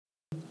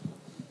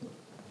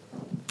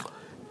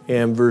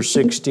and verse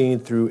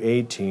 16 through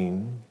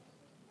 18.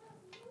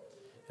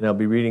 And I'll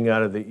be reading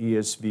out of the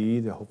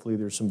ESV. Hopefully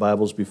there's some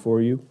Bibles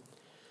before you.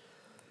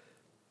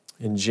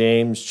 In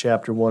James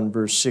chapter 1,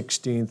 verse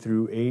 16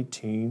 through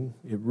 18,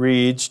 it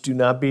reads, "Do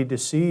not be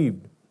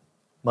deceived,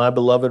 my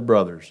beloved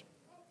brothers.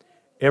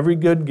 Every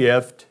good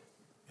gift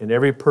and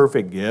every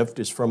perfect gift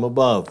is from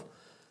above,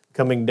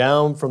 coming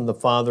down from the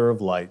Father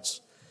of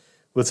lights,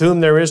 with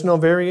whom there is no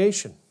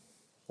variation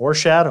or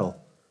shadow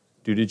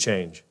due to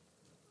change.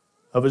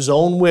 Of his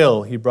own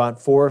will he brought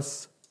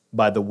forth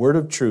by the word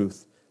of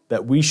truth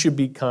that we should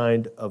be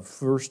kind of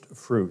first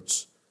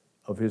fruits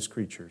of his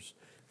creatures."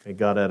 May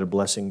God add a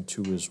blessing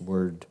to his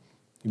word.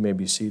 You may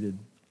be seated.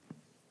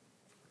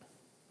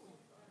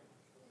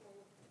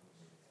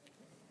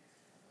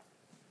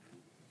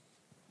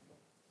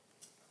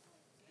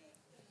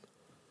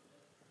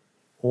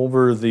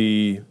 Over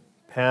the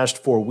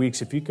past 4 weeks,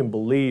 if you can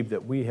believe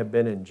that we have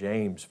been in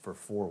James for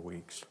 4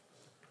 weeks.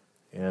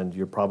 And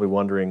you're probably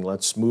wondering,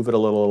 let's move it a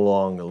little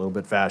along, a little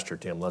bit faster,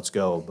 Tim, let's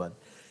go. But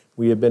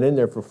we have been in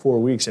there for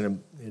 4 weeks,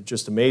 and it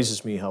just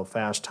amazes me how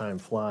fast time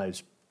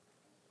flies.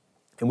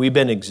 And we've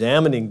been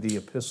examining the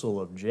epistle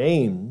of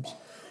James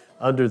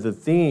under the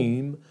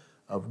theme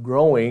of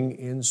growing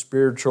in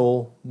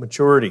spiritual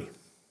maturity.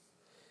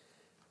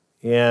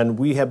 And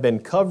we have been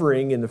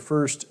covering in the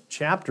first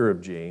chapter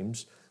of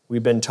James,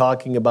 we've been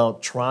talking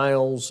about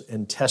trials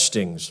and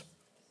testings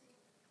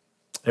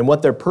and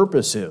what their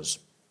purpose is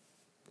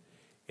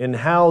and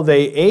how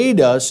they aid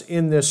us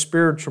in this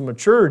spiritual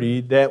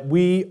maturity that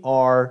we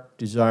are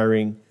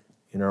desiring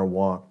in our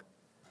walk.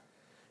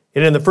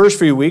 And in the first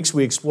few weeks,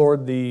 we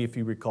explored if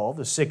you recall,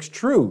 the 6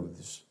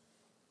 truths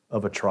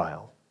of a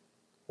trial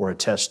or a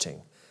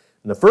testing.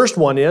 And the first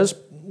one is,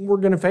 we're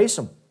going to face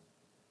them.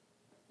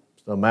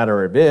 It's not a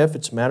matter of if,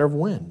 it's a matter of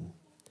when.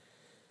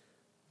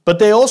 But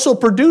they also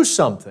produce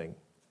something,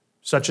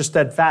 such as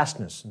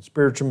steadfastness and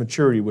spiritual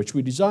maturity, which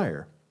we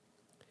desire.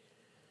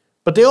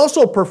 But they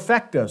also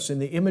perfect us in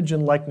the image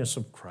and likeness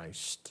of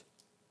Christ.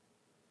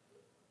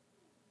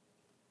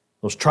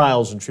 Those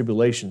trials and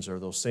tribulations are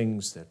those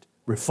things that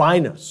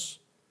refine us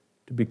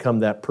to become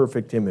that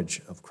perfect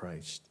image of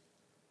Christ.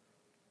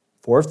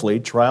 Fourthly,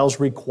 trials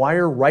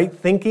require right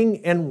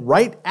thinking and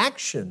right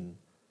action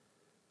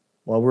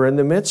while we're in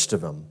the midst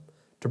of them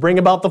to bring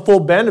about the full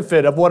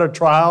benefit of what a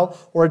trial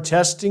or a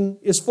testing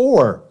is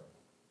for.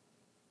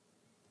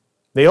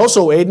 They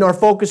also aid in our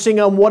focusing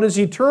on what is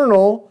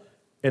eternal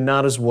and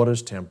not as what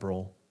is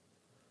temporal.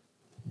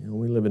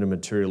 We live in a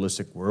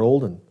materialistic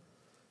world, and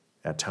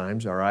at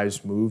times our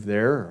eyes move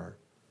there, our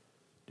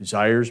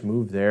desires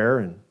move there,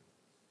 and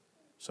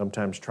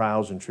sometimes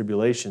trials and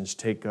tribulations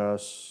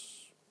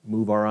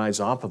move our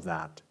eyes off of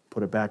that,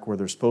 put it back where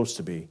they're supposed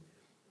to be,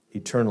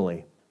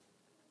 eternally.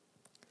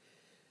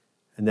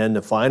 And then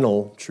the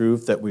final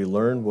truth that we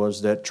learned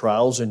was that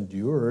trials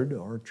endured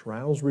are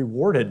trials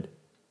rewarded,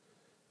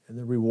 and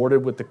they're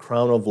rewarded with the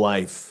crown of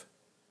life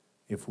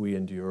if we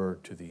endure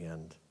to the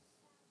end.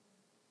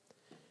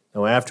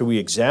 Now, after we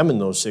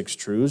examined those 6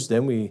 truths,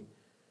 then we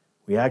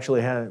had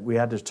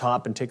to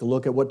stop and take a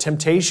look at what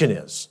temptation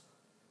is,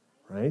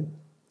 right?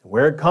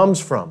 Where it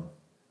comes from,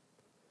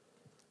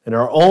 and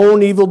our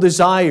own evil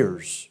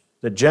desires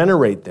that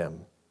generate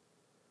them.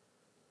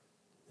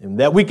 And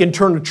that we can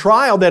turn a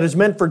trial that is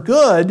meant for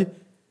good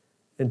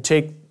and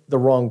take the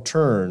wrong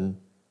turn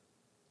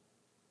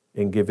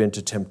and give in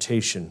to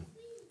temptation,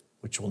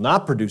 which will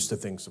not produce the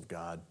things of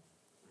God,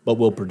 but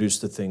will produce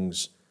the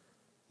things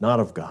not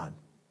of God.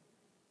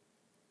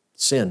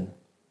 Sin.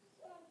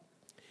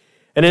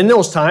 And in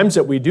those times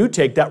that we do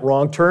take that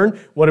wrong turn,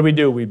 what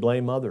do? We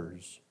blame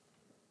others.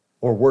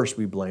 Or worse,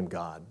 we blame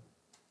God.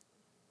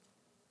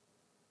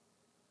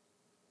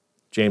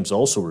 James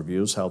also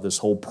reviews how this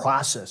whole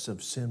process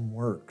of sin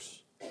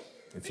works.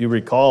 If you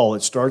recall,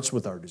 it starts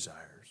with our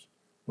desires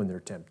when they're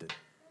tempted.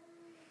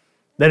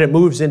 Then it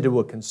moves into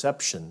a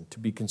conception to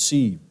be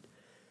conceived.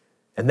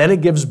 And then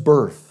it gives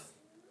birth.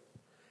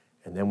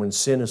 And then when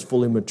sin is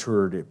fully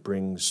matured, it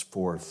brings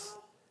forth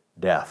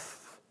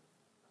death.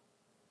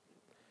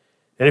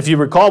 And if you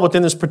recall,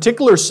 within this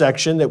particular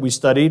section that we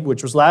studied,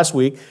 which was last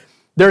week,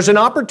 there's an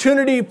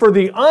opportunity for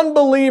the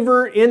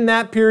unbeliever in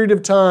that period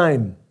of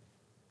time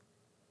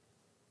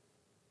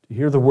to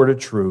hear the word of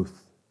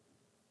truth,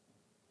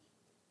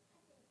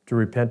 to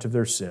repent of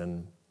their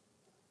sin,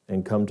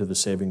 and come to the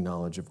saving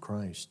knowledge of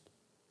Christ.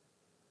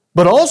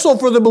 But also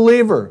for the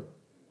believer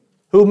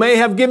who may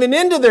have given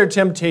in to their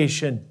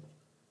temptation.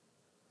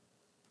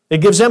 It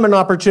gives them an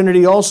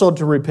opportunity also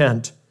to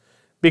repent,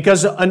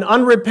 because an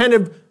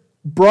unrepentant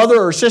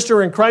brother or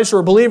sister in Christ or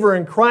a believer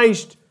in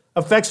Christ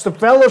affects the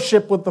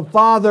fellowship with the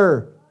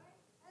Father.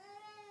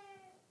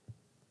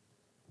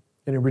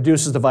 And it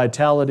reduces the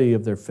vitality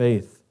of their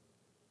faith.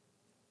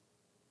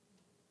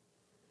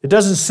 It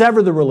doesn't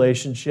sever the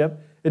relationship.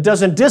 It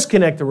doesn't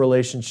disconnect the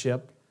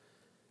relationship.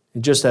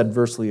 It just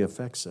adversely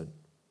affects it.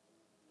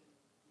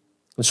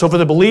 And so for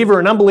the believer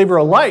and unbeliever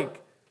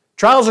alike,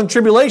 trials and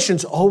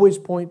tribulations always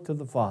point to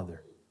the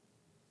Father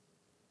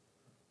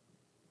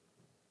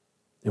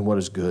and what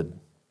is good.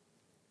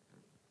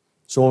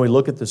 So when we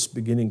look at this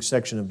beginning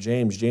section of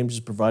James, James is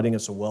providing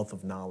us a wealth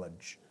of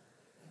knowledge,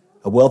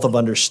 a wealth of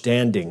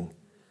understanding,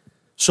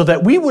 so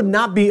that we would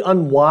not be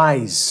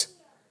unwise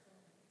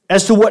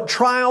as to what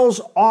trials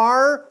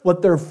are,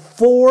 what they're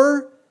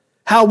for,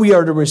 how we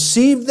are to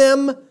receive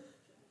them,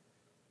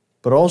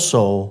 but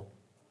also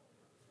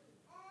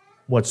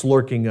what's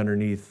lurking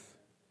underneath,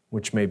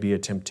 which may be a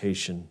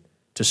temptation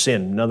to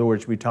sin. In other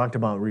words, we talked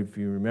about, if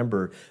you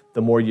remember,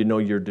 the more you know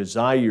your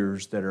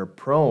desires that are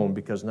prone,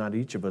 because not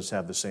each of us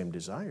have the same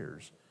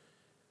desires,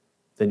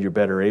 then you're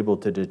better able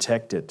to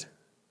detect it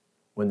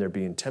when they're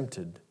being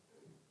tempted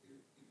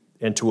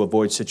and to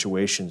avoid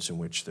situations in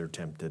which they're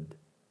tempted.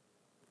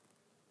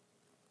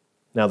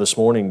 Now this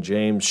morning,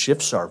 James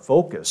shifts our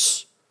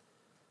focus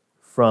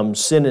from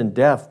sin and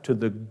death to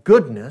the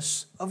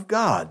goodness of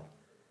God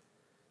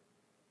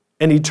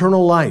and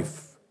eternal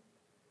life.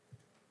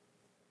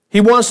 He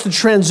wants to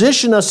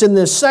transition us in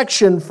this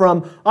section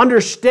from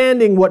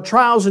understanding what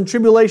trials and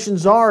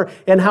tribulations are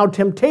and how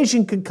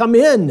temptation could come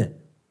in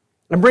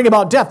and bring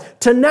about death,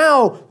 to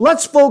now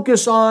let's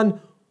focus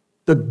on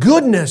the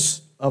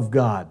goodness of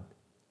God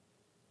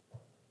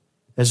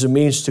as a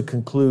means to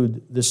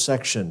conclude this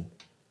section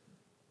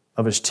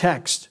of his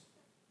text.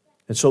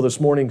 And so this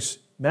morning's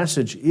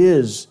message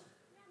is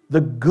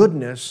the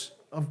goodness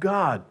of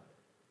God.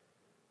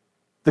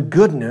 The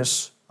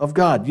goodness of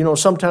God. You know,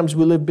 sometimes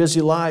we live busy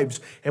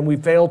lives and we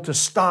fail to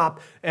stop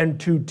and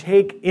to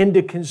take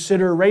into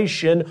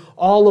consideration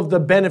all of the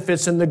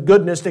benefits and the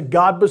goodness that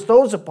God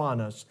bestows upon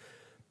us.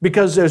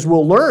 Because as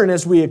we'll learn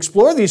as we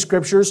explore these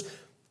scriptures,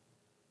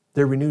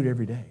 they're renewed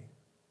every day.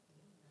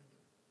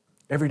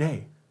 Every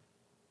day.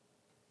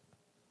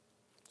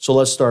 So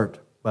let's start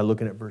by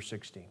looking at verse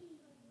 16.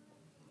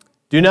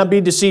 Do not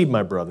be deceived,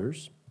 my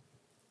brothers.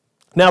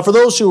 Now, for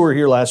those who were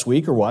here last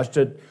week or watched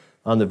it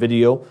on the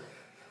video,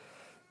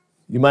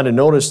 you might have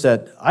noticed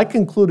that I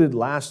concluded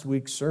last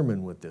week's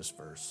sermon with this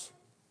verse.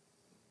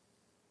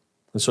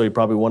 And so you're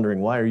probably wondering,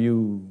 why are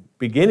you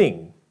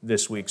beginning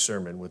this week's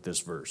sermon with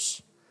this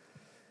verse?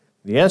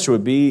 The answer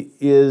would be,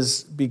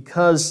 is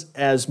because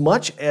as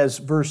much as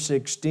verse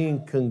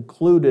 16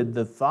 concluded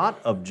the thought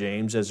of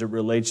James as it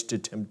relates to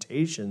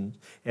temptation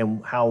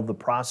and how the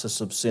process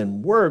of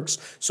sin works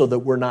so that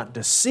we're not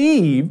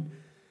deceived,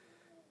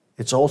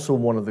 it's also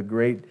one of the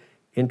great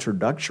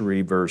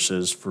introductory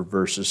verses for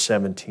verses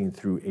 17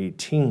 through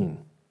 18.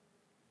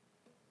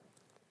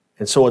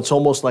 And so it's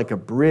almost like a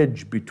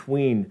bridge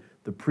between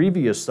the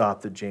previous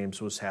thought that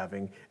James was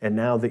having and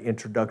now the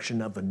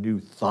introduction of a new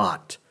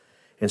thought.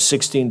 And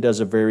 16 does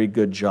a very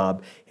good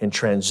job in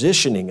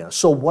transitioning us.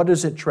 So what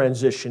is it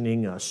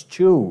transitioning us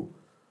to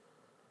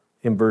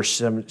in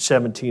verse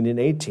 17 and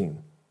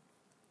 18?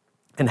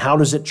 And how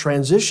does it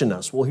transition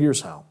us? Well,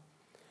 here's how.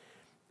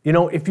 You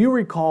know, if you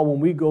recall, when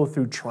we go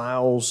through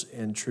trials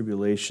and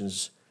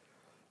tribulations,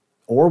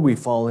 or we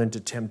fall into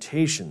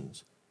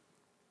temptations,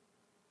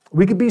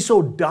 we could be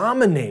so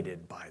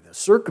dominated by the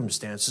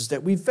circumstances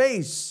that we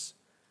face,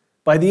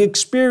 by the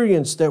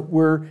experience that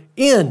we're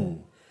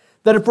in,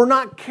 that if we're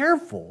not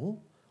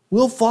careful,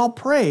 we'll fall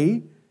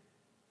prey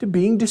to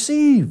being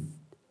deceived.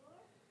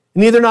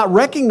 And either not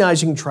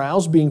recognizing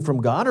trials being from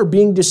God or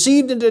being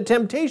deceived into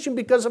temptation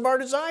because of our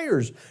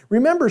desires.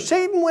 Remember,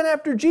 Satan went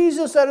after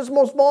Jesus at his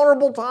most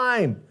vulnerable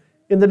time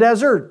in the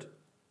desert.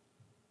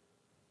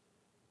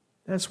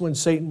 That's when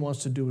Satan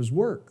wants to do his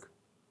work.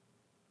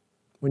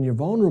 When you're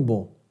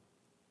vulnerable,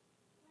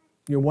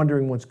 you're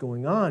wondering what's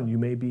going on. You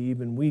may be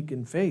even weak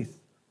in faith.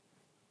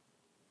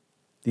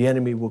 The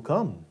enemy will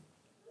come,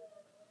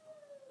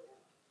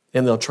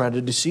 and they'll try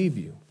to deceive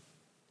you.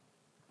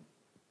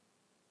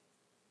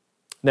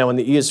 Now, in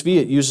the ESV,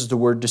 it uses the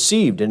word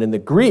deceived. And in the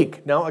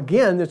Greek, now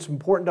again, it's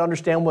important to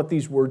understand what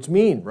these words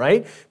mean,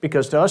 right?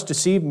 Because to us,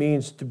 deceive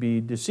means to be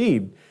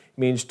deceived. It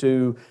means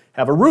to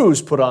have a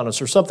ruse put on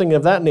us or something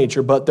of that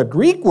nature. But the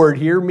Greek word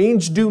here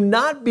means do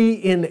not be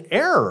in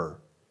error.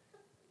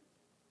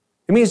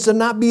 It means to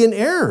not be in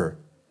error.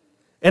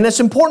 And it's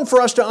important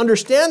for us to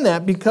understand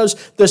that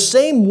because the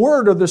same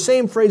word or the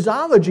same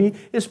phraseology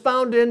is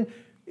found in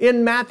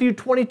Matthew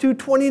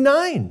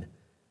 22:29.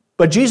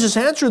 But Jesus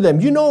answered them,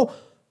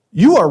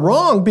 you are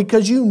wrong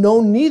because you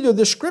know neither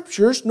the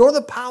Scriptures nor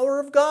the power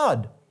of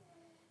God.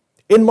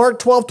 In Mark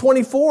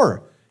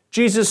 12:24,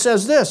 Jesus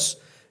says this,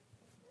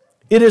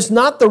 it is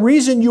not the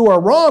reason you are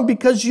wrong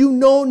because you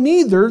know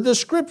neither the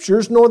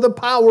Scriptures nor the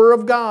power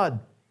of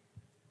God.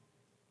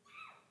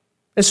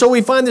 And so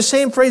we find the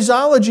same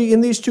phraseology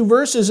in these two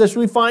verses as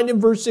we find in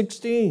verse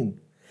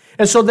 16.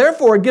 And so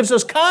therefore it gives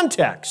us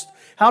context,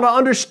 how to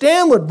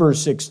understand what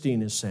verse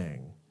 16 is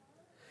saying.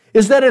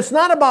 Is that it's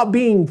not about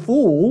being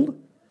fooled.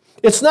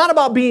 It's not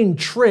about being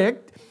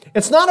tricked.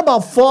 It's not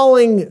about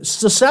falling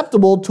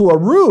susceptible to a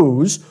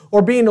ruse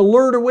or being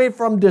allured away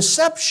from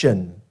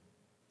deception.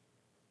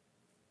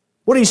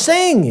 What he's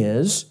saying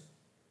is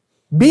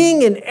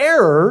being in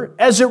error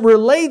as it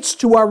relates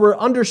to our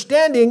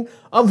understanding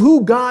of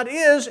who God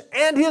is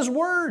and His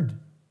Word.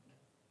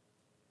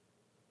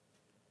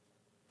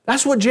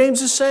 That's what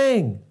James is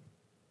saying.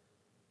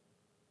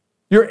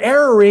 You're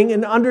erring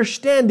in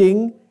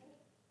understanding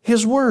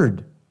His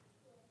Word.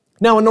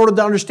 Now, in order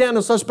to understand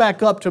this, let's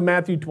back up to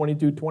Matthew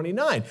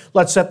 22:29.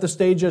 Let's set the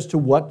stage as to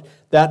what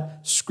that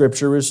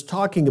Scripture is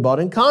talking about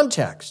in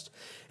context.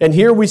 And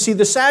here we see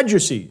the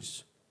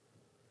Sadducees.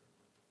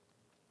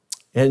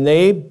 And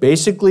they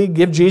basically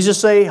give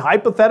Jesus a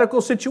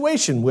hypothetical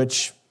situation,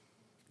 which,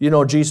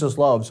 Jesus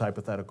loves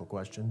hypothetical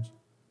questions.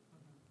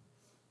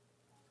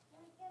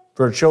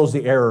 For it shows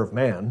the error of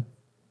man.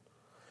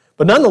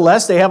 But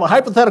nonetheless, they have a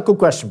hypothetical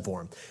question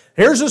for him.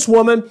 Here's this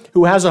woman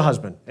who has a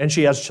husband, and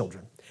she has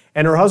children.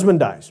 And her husband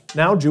dies.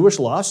 Now, Jewish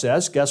law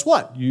says, guess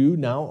what? You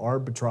now are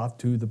betrothed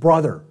to the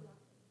brother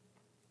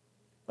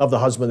of the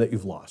husband that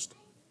you've lost.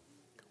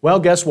 Well,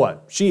 guess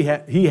what? He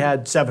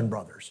had 7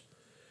 brothers,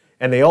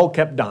 and they all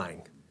kept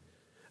dying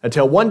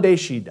until one day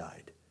she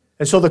died.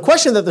 And so the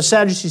question that the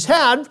Sadducees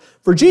had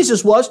for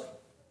Jesus was,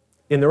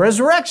 in the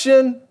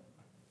resurrection,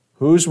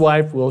 whose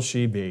wife will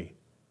she be?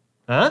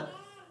 Huh?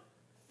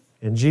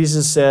 And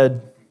Jesus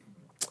said,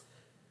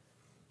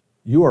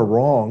 you are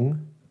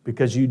wrong,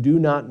 because you do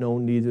not know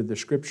neither the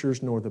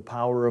Scriptures nor the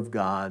power of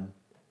God.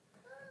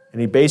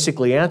 And he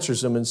basically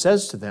answers them and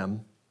says to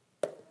them,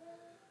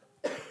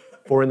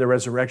 for in the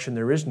resurrection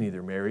there is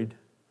neither married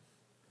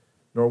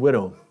nor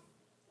widow.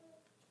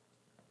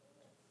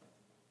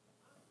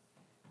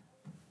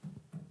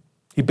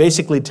 He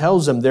basically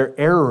tells them they're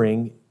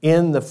erring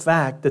in the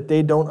fact that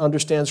they don't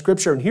understand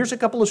Scripture. And here's a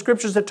couple of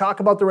Scriptures that talk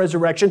about the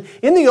resurrection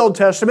in the Old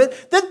Testament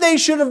that they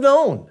should have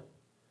known.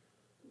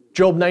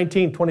 Job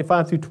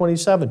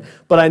 19:25-27.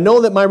 But I know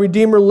that my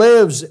Redeemer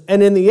lives,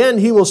 and in the end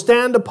he will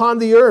stand upon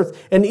the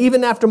earth. And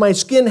even after my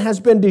skin has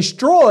been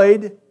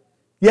destroyed,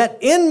 yet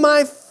in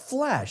my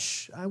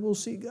flesh I will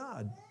see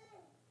God.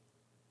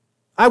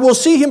 I will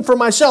see him for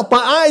myself. My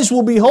eyes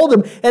will behold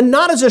him, and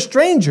not as a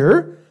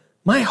stranger.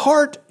 My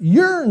heart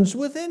yearns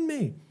within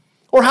me.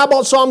 Or how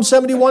about Psalm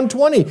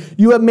 71:20?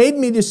 You have made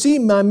me to see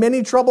my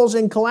many troubles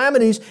and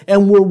calamities,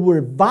 and will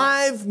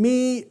revive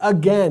me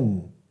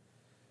again.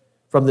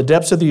 From the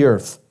depths of the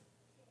earth,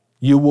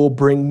 you will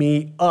bring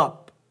me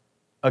up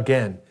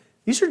again.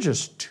 These are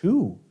just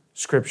 2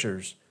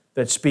 Scriptures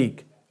that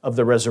speak of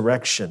the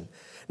resurrection.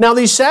 Now,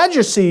 these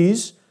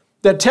Sadducees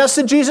that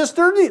tested Jesus,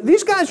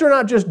 these guys are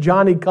not just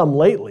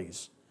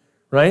Johnny-come-latelys,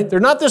 right?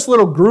 They're not this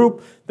little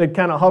group that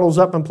kind of huddles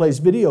up and plays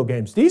video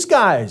games. These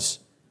guys,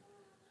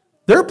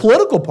 they're a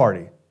political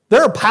party.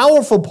 They're a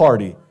powerful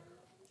party.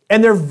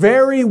 And they're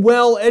very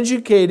well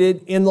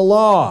educated in the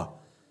law.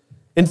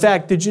 In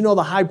fact, did you know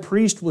the high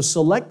priest was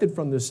selected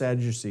from the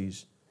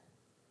Sadducees?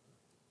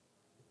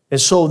 And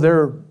so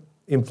they're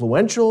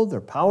influential, they're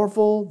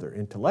powerful, they're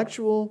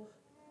intellectual,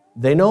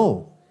 they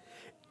know.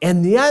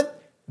 And yet,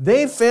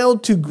 they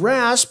failed to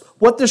grasp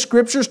what the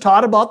Scriptures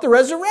taught about the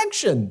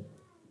resurrection.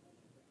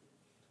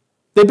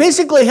 They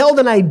basically held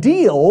an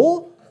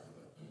ideal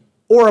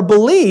or a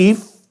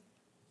belief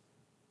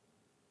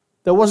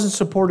that wasn't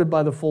supported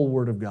by the full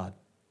Word of God.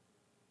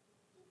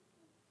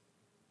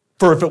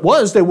 For if it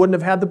was, they wouldn't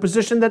have had the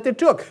position that they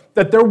took,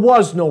 that there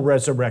was no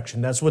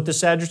resurrection. That's what the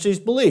Sadducees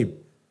believed.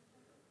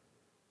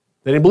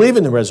 They didn't believe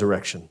in the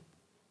resurrection.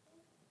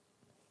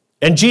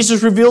 And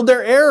Jesus revealed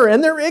their error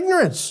and their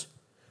ignorance.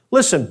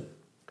 Listen,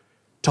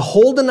 to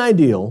hold an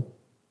ideal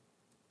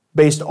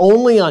based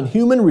only on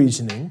human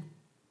reasoning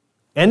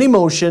and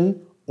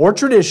emotion or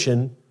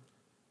tradition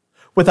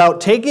without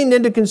taking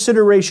into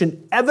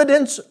consideration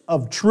evidence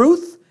of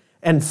truth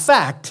and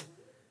fact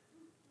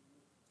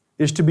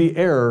is to be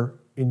error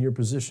in your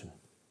position.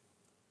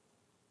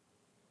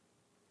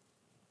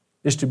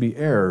 Is to be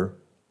error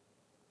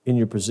in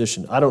your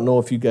position. I don't know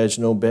if you guys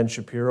know Ben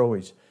Shapiro.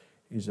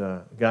 He's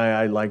a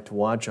guy I like to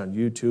watch on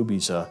YouTube.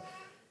 He's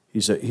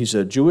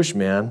a Jewish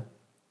man.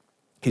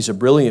 He's a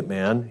brilliant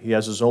man. He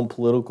has his own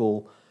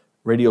political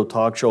radio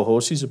talk show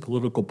host. He's a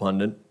political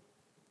pundit,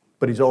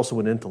 but he's also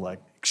an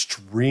intellect.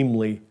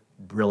 Extremely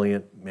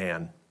brilliant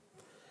man.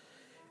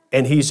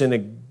 And he's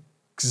an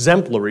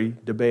exemplary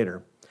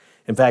debater.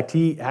 In fact,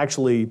 he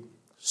actually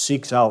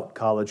seeks out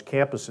college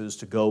campuses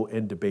to go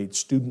and debate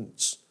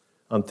students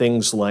on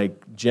things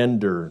like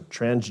gender,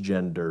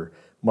 transgender,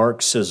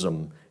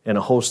 Marxism, and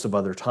a host of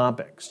other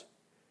topics.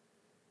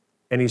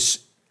 And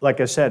he's, like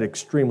I said,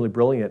 extremely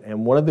brilliant.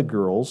 And one of the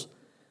girls,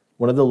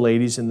 one of the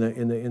ladies in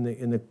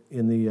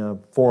the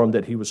forum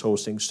that he was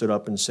hosting stood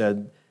up and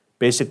said,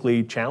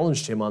 basically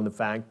challenged him on the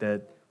fact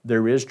that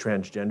there is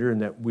transgender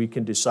and that we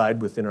can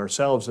decide within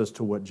ourselves as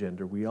to what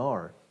gender we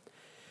are.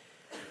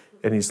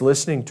 And he's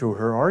listening to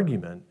her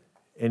argument,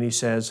 and he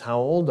says, how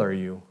old are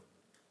you?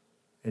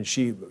 And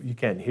you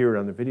can't hear it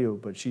on the video,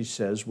 but she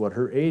says what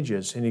her age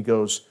is. And he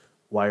goes,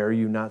 why are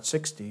you not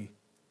 60?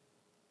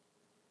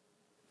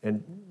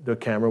 And the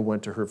camera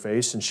went to her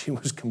face, and she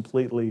was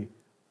completely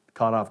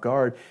caught off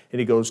guard. And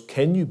he goes,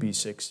 can you be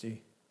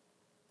 60?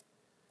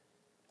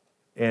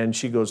 And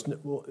she goes,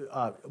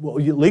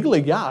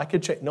 legally, yeah, I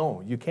could change.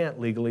 No, you can't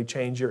legally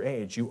change your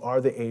age. You are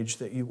the age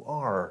that you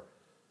are.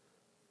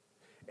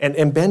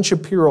 And Ben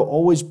Shapiro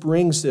always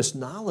brings this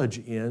knowledge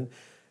in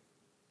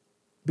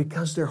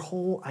because their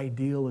whole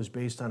ideal is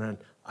based on an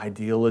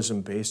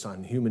idealism based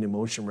on human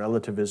emotion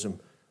relativism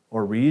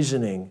or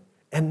reasoning,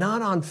 and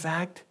not on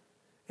fact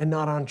and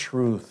not on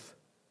truth.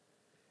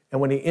 And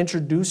when he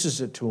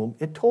introduces it to them,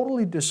 it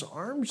totally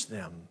disarms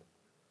them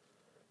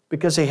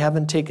because they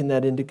haven't taken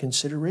that into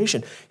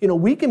consideration.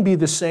 We can be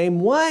the same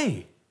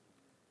way.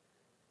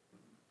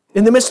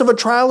 In the midst of a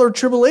trial or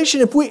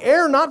tribulation, if we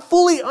err not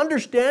fully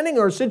understanding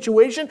our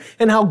situation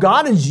and how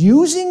God is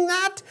using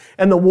that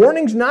and the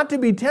warnings not to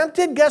be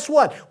tempted, guess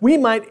what? We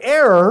might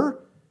err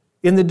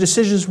in the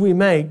decisions we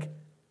make,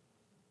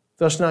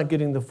 thus not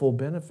getting the full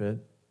benefit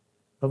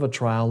of a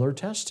trial or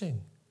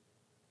testing.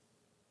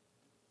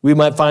 We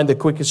might find the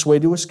quickest way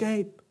to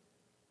escape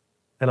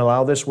and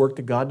allow this work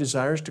that God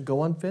desires to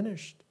go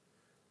unfinished.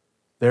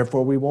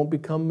 Therefore, we won't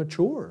become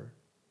mature.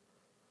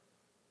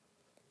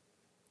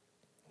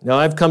 Now,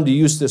 I've come to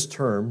use this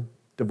term,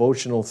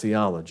 devotional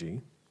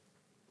theology.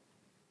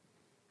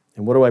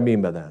 And what do I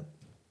mean by that?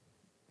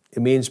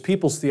 It means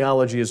people's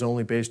theology is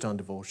only based on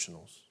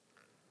devotionals.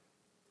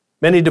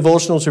 Many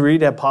devotionals we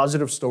read have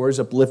positive stories,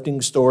 uplifting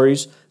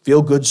stories,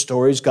 feel-good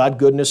stories, God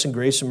goodness and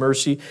grace and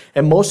mercy,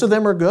 and most of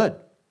them are good.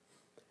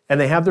 And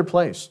they have their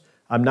place.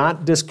 I'm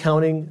not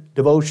discounting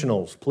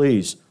devotionals,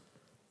 please.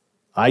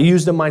 I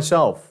use them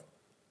myself.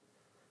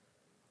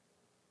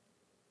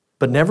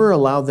 But never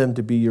allow them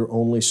to be your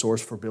only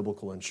source for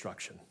biblical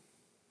instruction.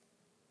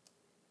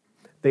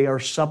 They are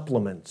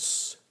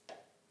supplements,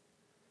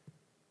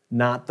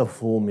 not the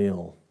full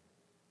meal.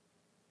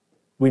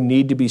 We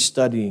need to be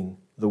studying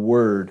the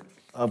Word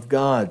of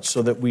God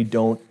so that we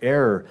don't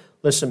err.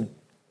 Listen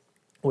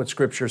what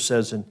Scripture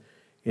says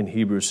in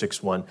Hebrews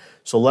 6:1.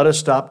 So let us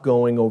stop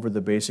going over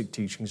the basic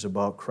teachings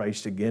about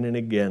Christ again and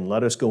again.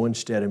 Let us go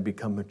instead and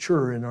become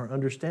mature in our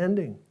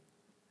understanding.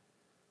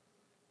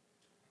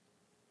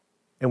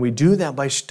 And we do that by